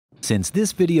Since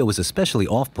this video is especially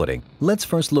off-putting, let's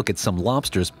first look at some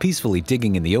lobsters peacefully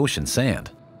digging in the ocean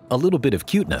sand. A little bit of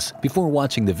cuteness before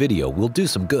watching the video will do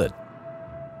some good.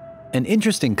 An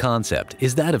interesting concept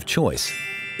is that of choice.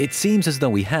 It seems as though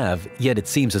we have, yet it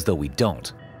seems as though we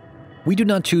don't. We do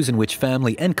not choose in which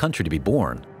family and country to be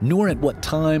born, nor at what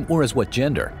time or as what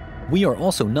gender. We are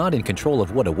also not in control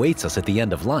of what awaits us at the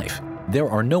end of life. There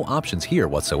are no options here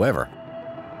whatsoever.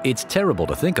 It's terrible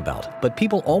to think about, but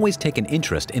people always take an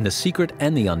interest in the secret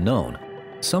and the unknown.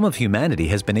 Some of humanity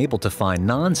has been able to find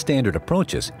non-standard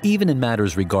approaches even in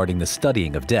matters regarding the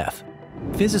studying of death.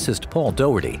 Physicist Paul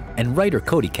Doherty and writer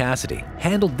Cody Cassidy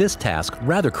handled this task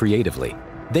rather creatively.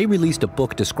 They released a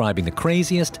book describing the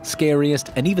craziest,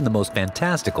 scariest, and even the most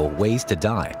fantastical ways to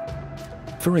die.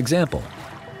 For example,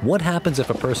 what happens if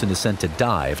a person is sent to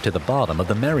dive to the bottom of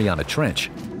the Mariana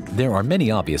Trench? There are many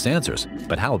obvious answers,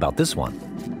 but how about this one?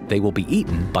 They will be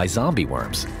eaten by zombie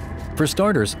worms. For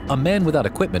starters, a man without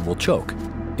equipment will choke.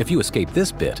 If you escape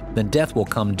this bit, then death will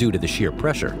come due to the sheer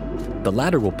pressure. The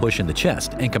latter will push in the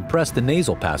chest and compress the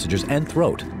nasal passages and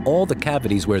throat, all the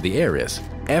cavities where the air is,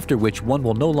 after which one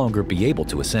will no longer be able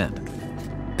to ascend.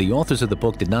 The authors of the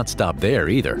book did not stop there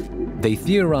either. They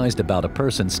theorized about a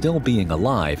person still being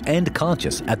alive and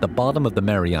conscious at the bottom of the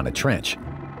Mariana Trench.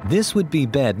 This would be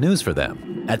bad news for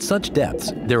them. At such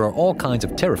depths, there are all kinds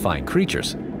of terrifying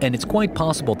creatures, and it's quite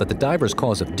possible that the diver's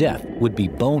cause of death would be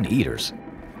bone eaters.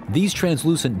 These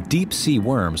translucent deep-sea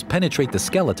worms penetrate the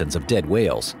skeletons of dead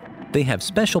whales. They have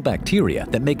special bacteria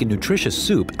that make a nutritious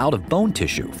soup out of bone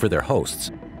tissue for their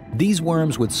hosts. These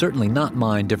worms would certainly not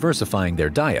mind diversifying their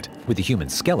diet with a human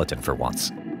skeleton for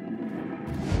once.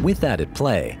 With that at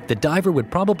play, the diver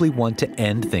would probably want to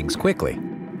end things quickly.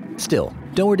 Still,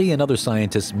 Doherty and other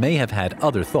scientists may have had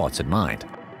other thoughts in mind.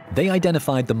 They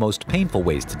identified the most painful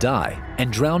ways to die,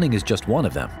 and drowning is just one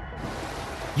of them.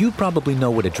 You probably know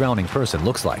what a drowning person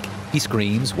looks like. He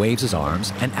screams, waves his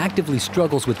arms, and actively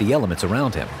struggles with the elements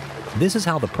around him. This is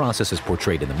how the process is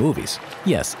portrayed in the movies.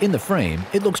 Yes, in the frame,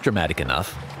 it looks dramatic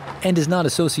enough, and is not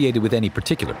associated with any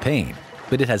particular pain,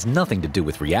 but it has nothing to do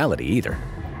with reality either.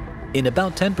 In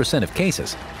about 10% of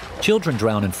cases, children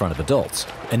drown in front of adults,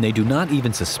 and they do not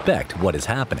even suspect what is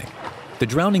happening. The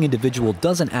drowning individual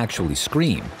doesn't actually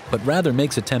scream, but rather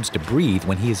makes attempts to breathe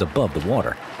when he is above the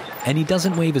water. And he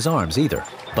doesn't wave his arms either,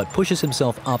 but pushes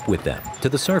himself up with them to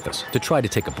the surface to try to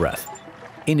take a breath.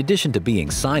 In addition to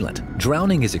being silent,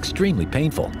 drowning is extremely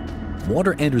painful.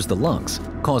 Water enters the lungs,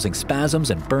 causing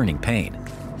spasms and burning pain.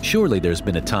 Surely there's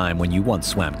been a time when you once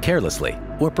swam carelessly,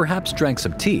 or perhaps drank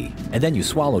some tea and then you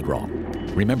swallowed wrong.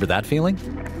 Remember that feeling?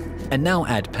 And now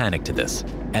add panic to this,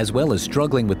 as well as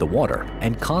struggling with the water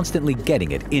and constantly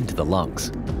getting it into the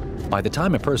lungs. By the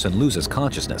time a person loses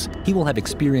consciousness, he will have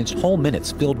experienced whole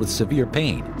minutes filled with severe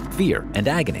pain, fear, and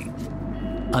agony.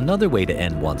 Another way to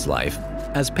end one's life,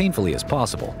 as painfully as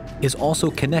possible, is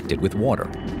also connected with water.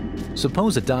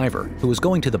 Suppose a diver who was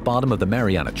going to the bottom of the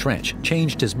Mariana Trench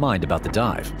changed his mind about the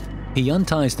dive. He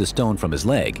unties the stone from his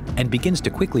leg and begins to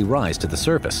quickly rise to the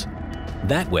surface.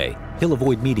 That way, he'll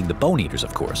avoid meeting the bone eaters,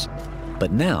 of course.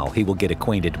 But now he will get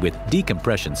acquainted with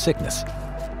decompression sickness.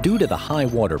 Due to the high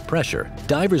water pressure,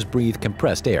 divers breathe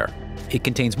compressed air. It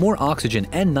contains more oxygen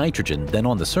and nitrogen than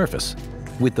on the surface,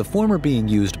 with the former being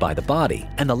used by the body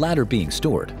and the latter being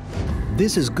stored.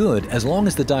 This is good as long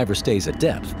as the diver stays at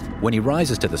depth. When he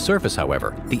rises to the surface,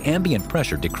 however, the ambient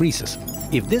pressure decreases.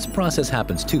 If this process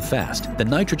happens too fast, the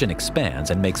nitrogen expands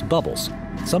and makes bubbles.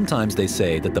 Sometimes they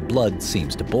say that the blood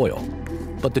seems to boil.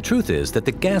 But the truth is that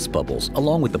the gas bubbles,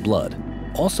 along with the blood,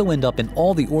 also end up in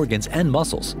all the organs and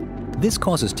muscles. This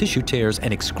causes tissue tears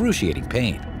and excruciating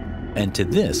pain. And to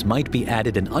this might be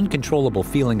added an uncontrollable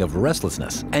feeling of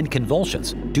restlessness and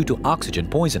convulsions due to oxygen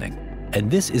poisoning. And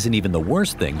this isn't even the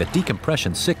worst thing that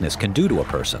decompression sickness can do to a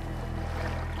person.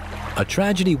 A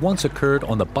tragedy once occurred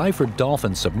on the Byford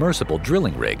Dolphin submersible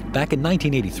drilling rig back in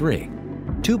 1983.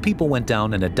 Two people went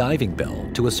down in a diving bell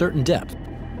to a certain depth.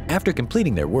 After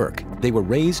completing their work, they were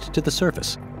raised to the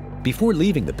surface. Before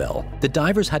leaving the bell, the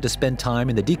divers had to spend time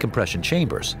in the decompression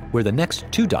chambers, where the next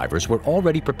two divers were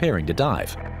already preparing to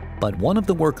dive. But one of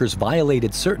the workers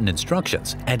violated certain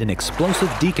instructions and an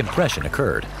explosive decompression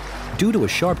occurred. Due to a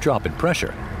sharp drop in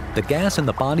pressure, the gas in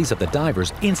the bodies of the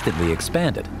divers instantly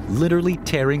expanded, literally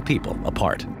tearing people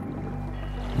apart.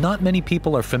 Not many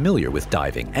people are familiar with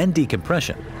diving and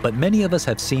decompression, but many of us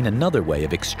have seen another way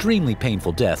of extremely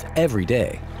painful death every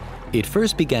day. It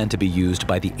first began to be used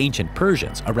by the ancient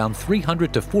Persians around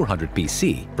 300 to 400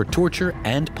 BC for torture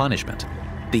and punishment.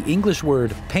 The English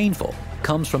word painful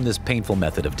comes from this painful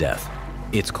method of death.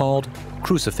 It's called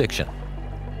crucifixion.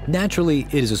 Naturally,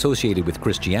 it is associated with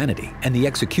Christianity and the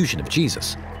execution of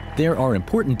Jesus. There are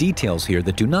important details here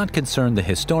that do not concern the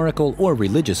historical or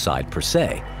religious side per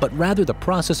se, but rather the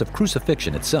process of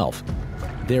crucifixion itself.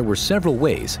 There were several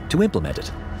ways to implement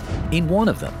it. In one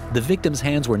of them, the victim's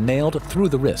hands were nailed through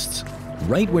the wrists,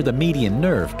 right where the median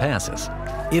nerve passes.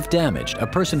 If damaged, a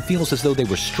person feels as though they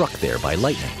were struck there by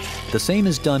lightning. The same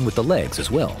is done with the legs as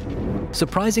well.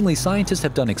 Surprisingly, scientists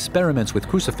have done experiments with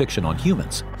crucifixion on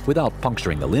humans, without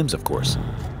puncturing the limbs, of course.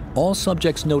 All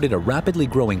subjects noted a rapidly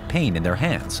growing pain in their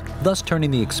hands, thus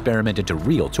turning the experiment into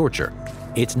real torture.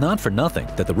 It's not for nothing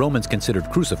that the Romans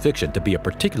considered crucifixion to be a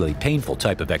particularly painful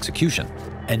type of execution,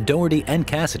 and Doherty and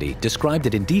Cassidy described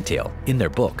it in detail in their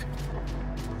book.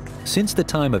 Since the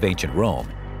time of ancient Rome,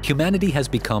 humanity has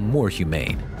become more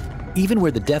humane. Even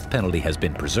where the death penalty has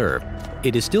been preserved,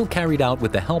 it is still carried out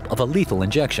with the help of a lethal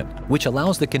injection, which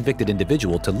allows the convicted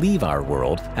individual to leave our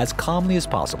world as calmly as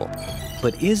possible.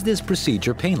 But is this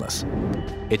procedure painless?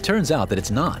 It turns out that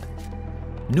it's not.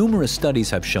 Numerous studies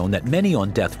have shown that many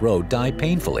on death row die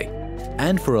painfully,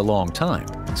 and for a long time,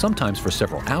 sometimes for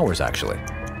several hours actually.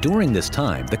 During this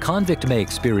time, the convict may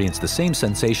experience the same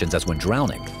sensations as when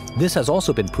drowning. This has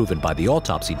also been proven by the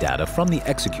autopsy data from the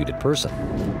executed person.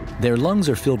 Their lungs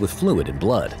are filled with fluid and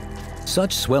blood.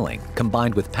 Such swelling,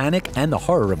 combined with panic and the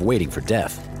horror of waiting for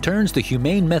death, turns the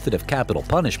humane method of capital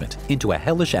punishment into a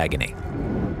hellish agony.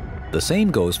 The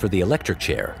same goes for the electric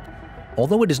chair.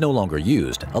 Although it is no longer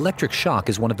used, electric shock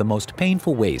is one of the most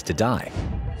painful ways to die.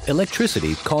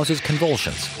 Electricity causes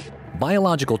convulsions.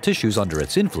 Biological tissues under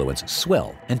its influence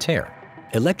swell and tear.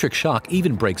 Electric shock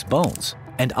even breaks bones,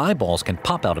 and eyeballs can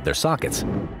pop out of their sockets.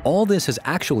 All this has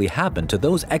actually happened to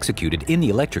those executed in the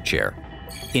electric chair.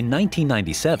 In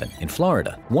 1997, in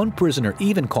Florida, one prisoner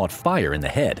even caught fire in the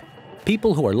head.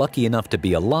 People who are lucky enough to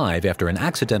be alive after an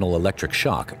accidental electric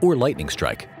shock or lightning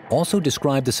strike also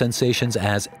describe the sensations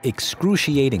as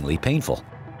excruciatingly painful.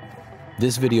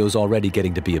 This video is already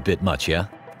getting to be a bit much, yeah?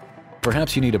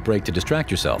 Perhaps you need a break to distract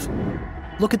yourself.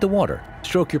 Look at the water,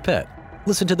 stroke your pet,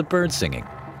 listen to the birds singing,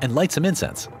 and light some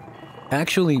incense.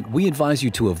 Actually, we advise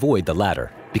you to avoid the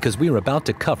latter because we are about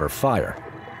to cover fire.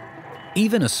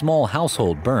 Even a small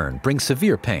household burn brings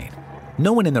severe pain.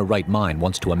 No one in their right mind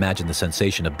wants to imagine the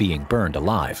sensation of being burned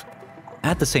alive.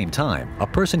 At the same time, a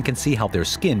person can see how their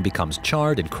skin becomes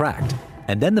charred and cracked,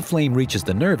 and then the flame reaches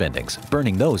the nerve endings,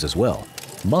 burning those as well.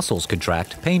 Muscles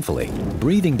contract painfully.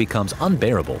 Breathing becomes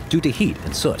unbearable due to heat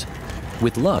and soot.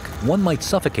 With luck, one might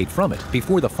suffocate from it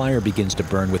before the fire begins to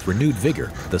burn with renewed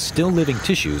vigor the still living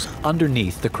tissues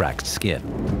underneath the cracked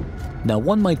skin. Now,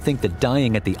 one might think that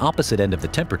dying at the opposite end of the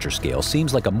temperature scale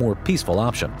seems like a more peaceful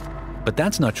option. But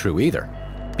that's not true either.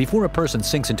 Before a person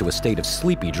sinks into a state of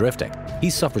sleepy drifting, he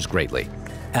suffers greatly.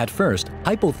 At first,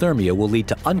 hypothermia will lead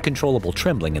to uncontrollable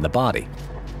trembling in the body.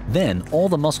 Then, all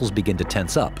the muscles begin to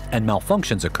tense up and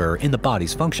malfunctions occur in the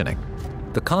body's functioning.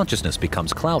 The consciousness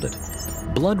becomes clouded.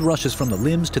 Blood rushes from the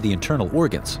limbs to the internal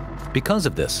organs. Because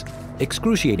of this,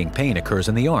 excruciating pain occurs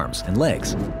in the arms and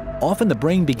legs. Often the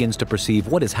brain begins to perceive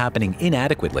what is happening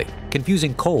inadequately,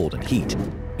 confusing cold and heat.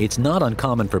 It's not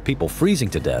uncommon for people freezing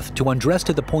to death to undress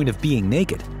to the point of being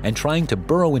naked and trying to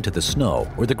burrow into the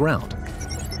snow or the ground.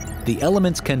 The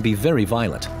elements can be very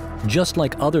violent, just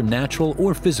like other natural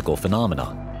or physical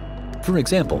phenomena. For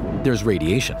example, there's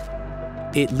radiation.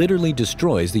 It literally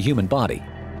destroys the human body,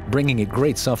 bringing it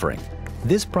great suffering.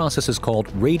 This process is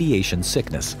called radiation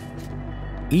sickness.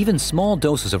 Even small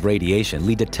doses of radiation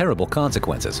lead to terrible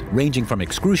consequences, ranging from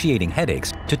excruciating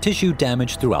headaches to tissue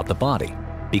damage throughout the body.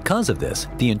 Because of this,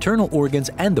 the internal organs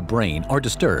and the brain are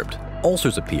disturbed.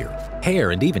 Ulcers appear,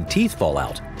 hair and even teeth fall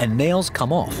out, and nails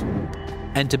come off.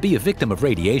 And to be a victim of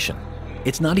radiation,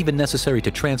 it's not even necessary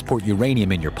to transport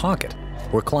uranium in your pocket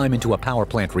or climb into a power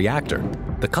plant reactor.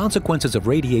 The consequences of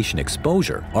radiation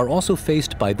exposure are also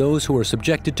faced by those who are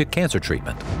subjected to cancer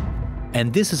treatment.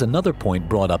 And this is another point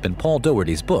brought up in Paul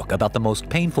Doherty's book about the most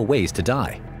painful ways to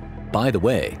die. By the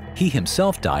way, he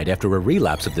himself died after a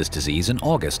relapse of this disease in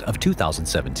August of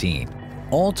 2017.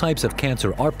 All types of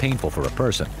cancer are painful for a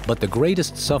person, but the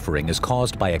greatest suffering is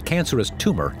caused by a cancerous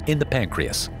tumor in the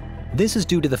pancreas. This is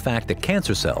due to the fact that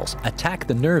cancer cells attack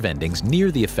the nerve endings near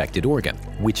the affected organ,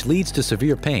 which leads to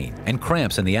severe pain and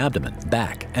cramps in the abdomen,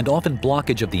 back, and often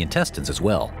blockage of the intestines as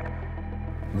well.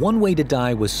 One way to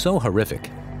die was so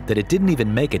horrific that it didn't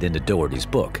even make it into Doherty's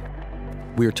book.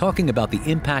 We're talking about the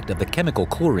impact of the chemical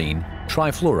chlorine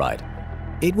trifluoride.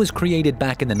 It was created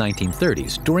back in the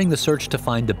 1930s during the search to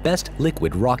find the best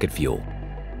liquid rocket fuel.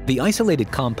 The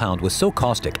isolated compound was so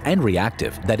caustic and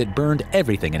reactive that it burned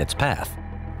everything in its path.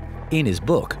 In his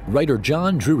book, writer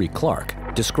John Drury Clark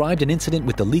described an incident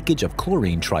with the leakage of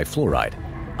chlorine trifluoride.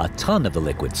 A ton of the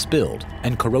liquid spilled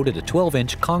and corroded a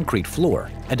 12-inch concrete floor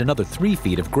and another 3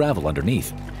 feet of gravel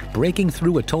underneath, breaking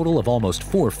through a total of almost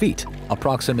 4 feet,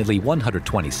 approximately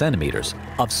 120 centimeters,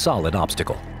 of solid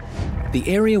obstacle. The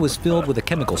area was filled with a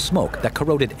chemical smoke that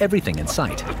corroded everything in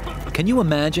sight. Can you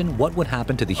imagine what would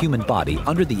happen to the human body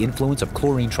under the influence of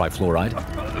chlorine trifluoride?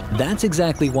 That's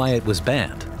exactly why it was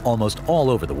banned almost all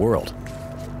over the world.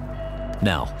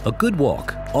 Now, a good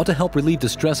walk ought to help relieve the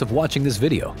stress of watching this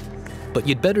video. But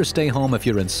you'd better stay home if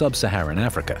you're in sub-Saharan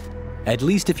Africa. At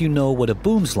least if you know what a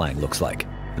boomslang looks like.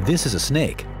 This is a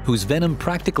snake whose venom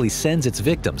practically sends its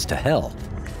victims to hell.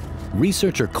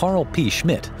 Researcher Carl P.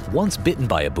 Schmidt, once bitten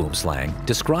by a boomslang,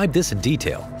 described this in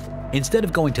detail. Instead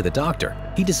of going to the doctor,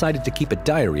 he decided to keep a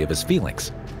diary of his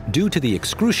feelings. Due to the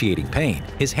excruciating pain,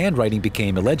 his handwriting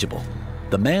became illegible.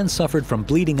 The man suffered from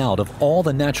bleeding out of all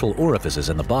the natural orifices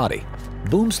in the body.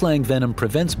 Boomslang venom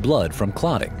prevents blood from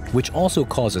clotting, which also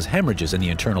causes hemorrhages in the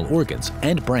internal organs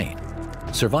and brain.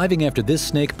 Surviving after this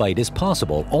snake bite is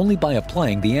possible only by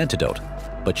applying the antidote.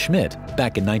 But Schmidt,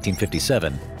 back in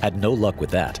 1957, had no luck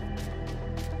with that.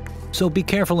 So be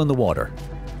careful in the water.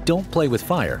 Don't play with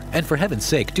fire, and for heaven's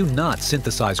sake, do not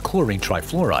synthesize chlorine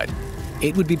trifluoride.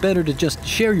 It would be better to just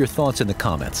share your thoughts in the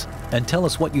comments and tell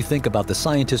us what you think about the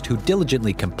scientist who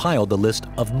diligently compiled the list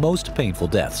of most painful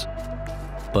deaths.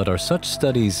 But are such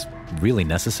studies really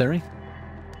necessary?